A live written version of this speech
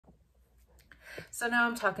So now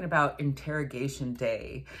I'm talking about Interrogation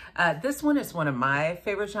Day. This one is one of my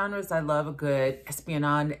favorite genres. I love a good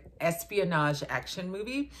espionage action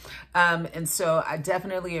movie. And so I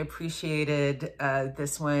definitely appreciated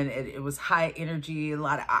this one. It was high energy, a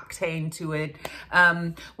lot of octane to it.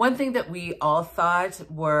 One thing that we all thought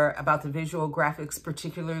were about the visual graphics,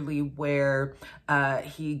 particularly where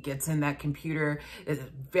he gets in that computer, is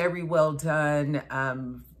very well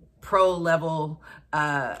done. Pro level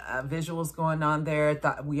visuals going on there.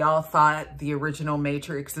 We all thought the original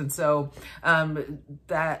Matrix, and so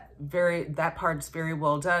that part's very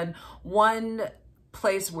well done. One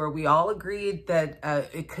place where we all agreed that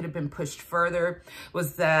it could have been pushed further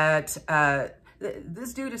was that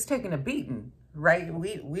this dude is taking a beating. Right?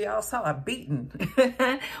 We all saw a beating.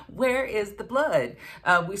 Where is the blood?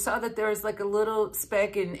 We saw that there was like a little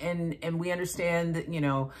speck and we understand that, you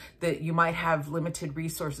know, that you might have limited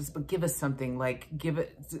resources, but give us something, like give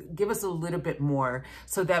us a little bit more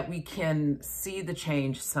so that we can see the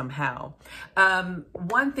change somehow.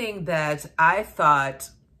 One thing that I thought,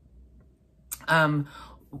 and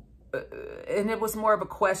it was more of a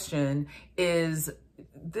question, is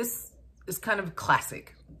this is kind of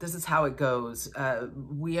classic. This is how it goes.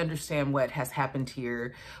 We understand what has happened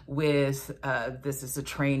here with this is a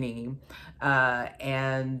trainee,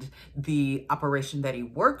 and the operation that he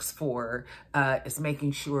works for is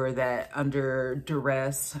making sure that under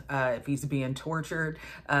duress, if he's being tortured,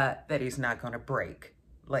 that he's not going to break.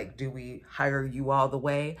 Like, do we hire you all the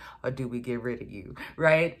way or do we get rid of you,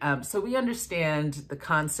 right? So we understand the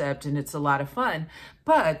concept and it's a lot of fun,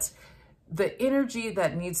 but the energy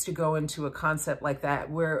that needs to go into a concept like that,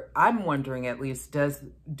 where I'm wondering at least,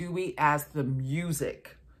 do we ask the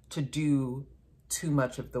music to do too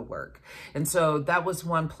much of the work? And so that was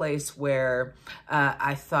one place where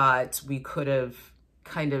I thought we could have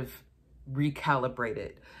kind of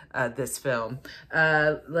recalibrated this film.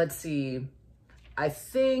 Let's see. I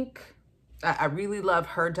think I really love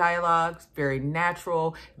her dialogue, very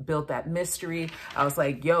natural, built that mystery. I was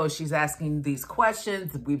like, yo, she's asking these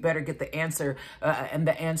questions, we better get the answer. And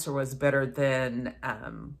the answer was better than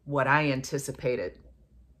what I anticipated.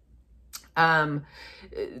 So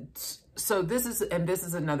this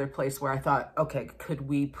is another place where I thought, okay, could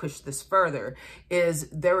we push this further?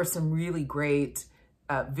 There were some really great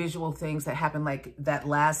visual things that happen, like that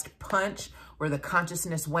last punch where the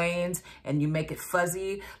consciousness wanes and you make it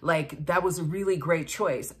fuzzy. Like, that was a really great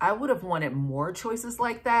choice. I would have wanted more choices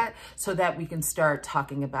like that so that we can start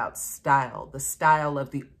talking about style, the style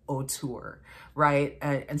of the auteur, right?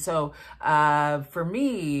 And so for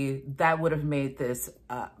me, that would have made this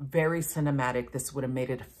very cinematic. This would have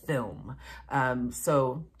made it a film.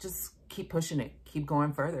 So just keep pushing it, keep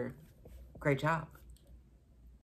going further. Great job.